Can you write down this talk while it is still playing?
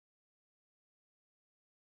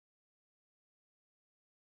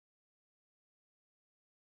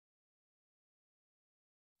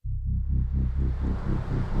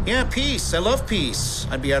Yeah, peace. I love peace.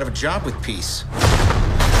 I'd be out of a job with peace.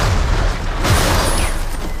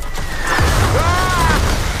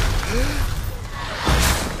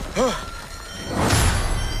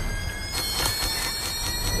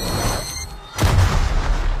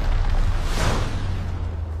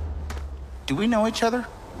 Do we know each other?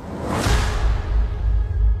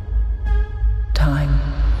 Time.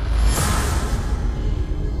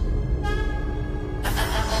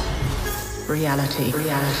 Reality.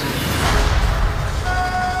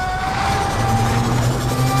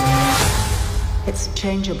 It's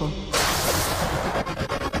changeable.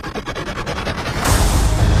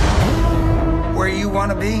 Where you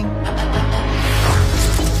want to be?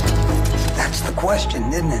 That's the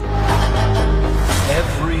question, isn't it?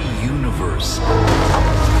 Every universe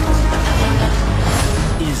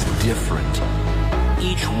is different.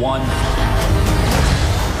 Each one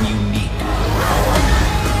unique.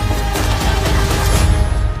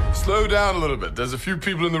 Slow down a little bit. There's a few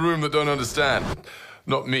people in the room that don't understand.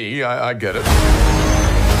 Not me, I get it.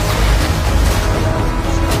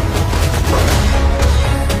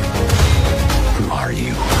 Who are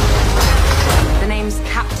you? The name's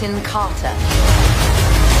Captain Carter.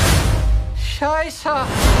 Scheiße!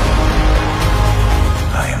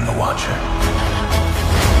 I am the Watcher.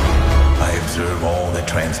 I observe all that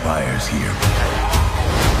transpires here.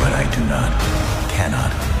 But I do not,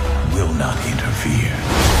 cannot, will not interfere.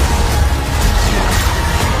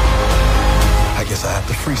 I guess I have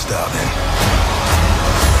to freestyle then.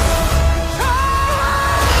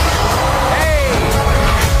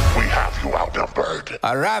 We have you outnumbered.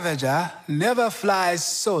 A Ravager never flies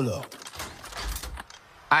solo.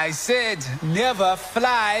 I said never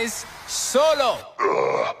flies solo.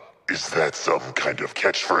 Is that some kind of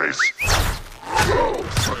catchphrase?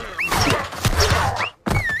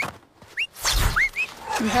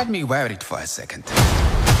 You had me worried for a second.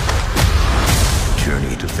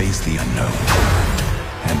 Journey to face the unknown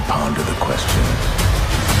and ponder the questions.